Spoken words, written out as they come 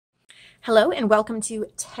Hello and welcome to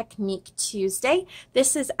Technique Tuesday.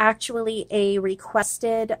 This is actually a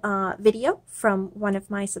requested video from one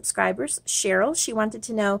of my subscribers, Cheryl. She wanted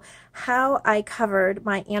to know how I covered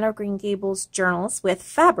my Anne of Green Gables journals with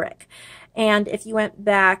fabric. And if you went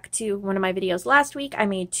back to one of my videos last week, I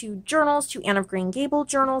made two Anne of Green Gables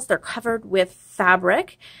journals. They're covered with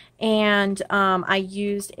fabric. And I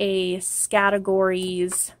used a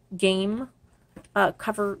Scatagories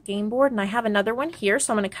cover game board, and I have another one here,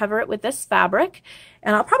 so I'm going to cover it with this fabric,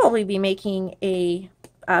 and I'll probably be making a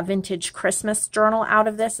vintage Christmas journal out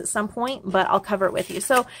of this at some point, but I'll cover it with you.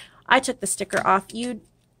 So I took the sticker off.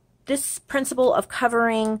 This principle of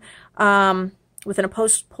covering with an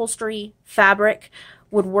upholstery fabric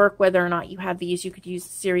would work whether or not you have these. You could use a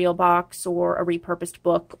cereal box or a repurposed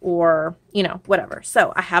book or, you know, whatever.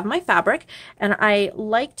 So I have my fabric, and I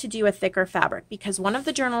like to do a thicker fabric because one of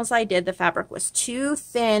the journals I did, the fabric was too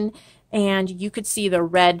thin and you could see the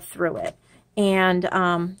red through it. And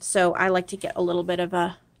so I like to get a little bit of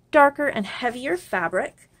a darker and heavier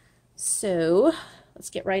fabric. So let's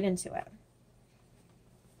get right into it.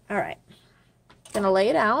 All right, gonna lay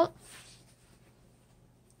it out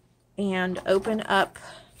and open up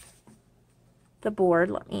the board.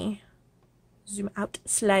 Let me zoom out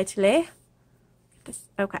slightly.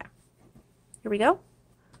 Okay, here we go.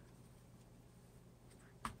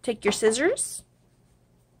 Take your scissors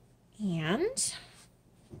and,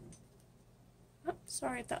 oh,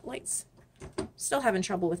 sorry if that light's, still having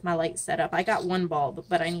trouble with my light setup. I got one bulb,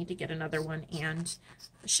 but I need to get another one, and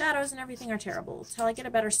the shadows and everything are terrible. Until I get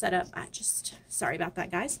a better setup, sorry about that,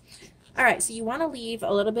 guys. All right, so you want to leave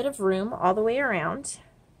a little bit of room all the way around.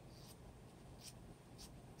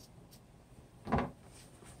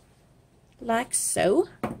 Like so.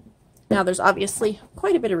 Now there's obviously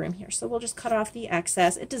quite a bit of room here, so we'll just cut off the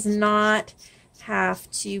excess. It does not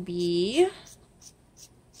have to be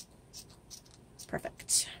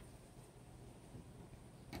perfect,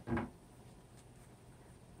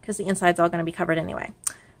 because the inside's all going to be covered anyway.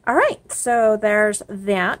 All right, so there's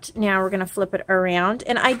that. Now we're going to flip it around.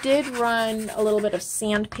 And I did run a little bit of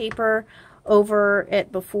sandpaper over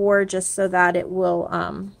it before just so that it will,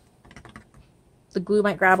 the glue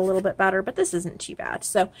might grab a little bit better, but this isn't too bad.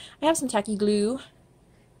 So I have some tacky glue,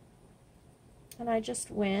 and I just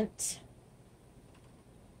went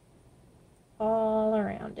all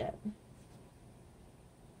around it.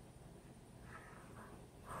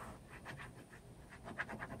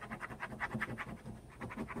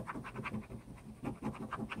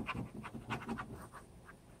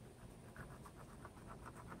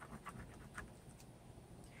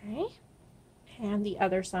 Okay, and the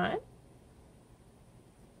other side.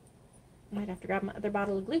 I might have to grab my other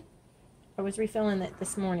bottle of glue. I was refilling it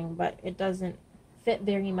this morning, but it doesn't fit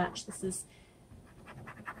very much. This is,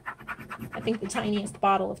 I think, the tiniest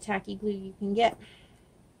bottle of tacky glue you can get.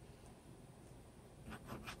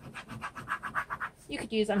 You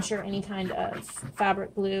could use, I'm sure, any kind of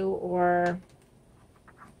fabric glue or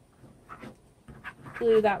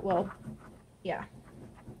glue that will, yeah.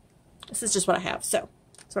 This is just what I have, so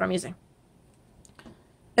that's what I'm using.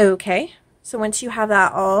 Okay, so once you have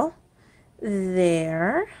that all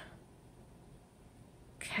there,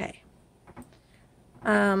 okay.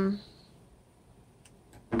 Well,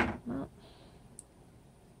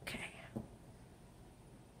 okay.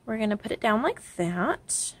 We're going to put it down like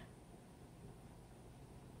that.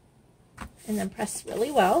 And then press really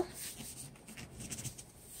well.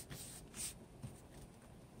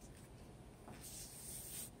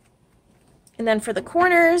 And then for the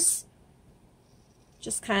corners,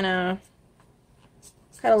 just kind of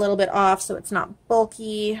cut a little bit off so it's not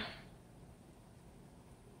bulky.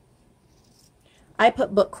 I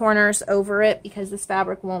put book corners over it because this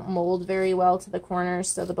fabric won't mold very well to the corners,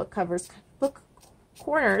 so the book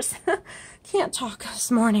corners can't talk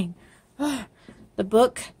this morning. The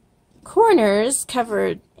book corners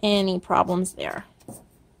covered any problems there.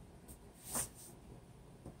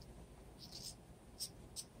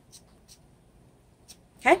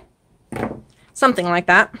 Okay, something like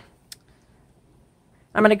that.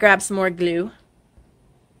 I'm going to grab some more glue.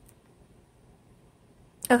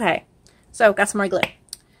 Okay, so got some more glue.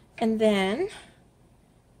 And then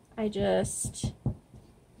I just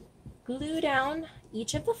glue down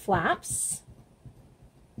each of the flaps.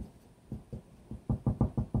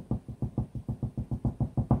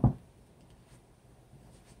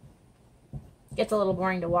 Gets a little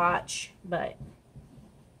boring to watch, but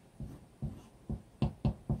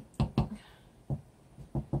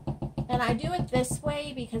and I do it this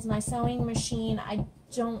way because my sewing machine, I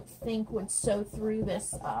don't think, would sew through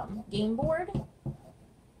this game board.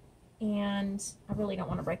 And I really don't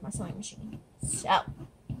want to break my sewing machine. So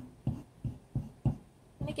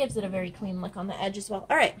gives it a very clean look on the edge as well.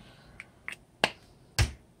 All right.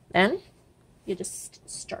 Then you just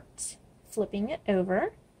start flipping it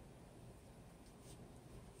over.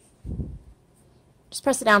 Just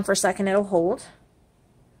press it down for a second, it'll hold.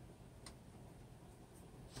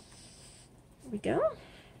 There we go.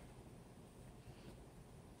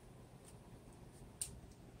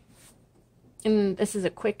 And this is a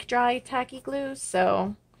quick dry tacky glue,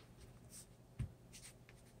 so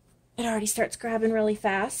it already starts grabbing really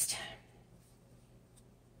fast.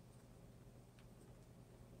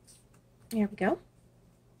 There we go.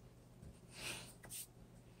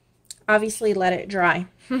 Obviously let it dry.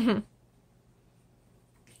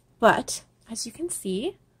 But as you can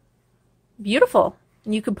see, beautiful.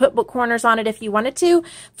 And you could put book corners on it if you wanted to.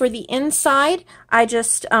 For the inside, I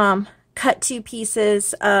just cut 2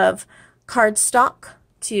 pieces of cardstock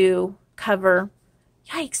to cover.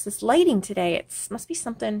 Yikes, this lighting today, it must be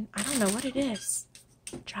something, I don't know what it is.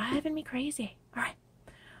 Driving me crazy. All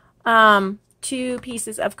right. 2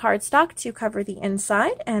 pieces of cardstock to cover the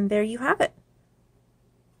inside, and there you have it.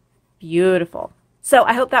 Beautiful. So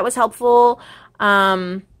I hope that was helpful.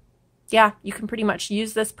 Yeah, you can pretty much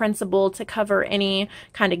use this principle to cover any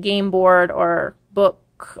kind of game board or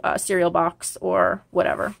book, cereal box, or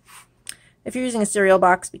whatever. If you're using a cereal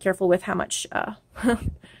box, be careful with how much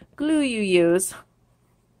glue you use.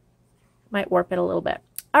 Might warp it a little bit.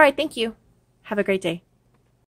 All right, thank you. Have a great day.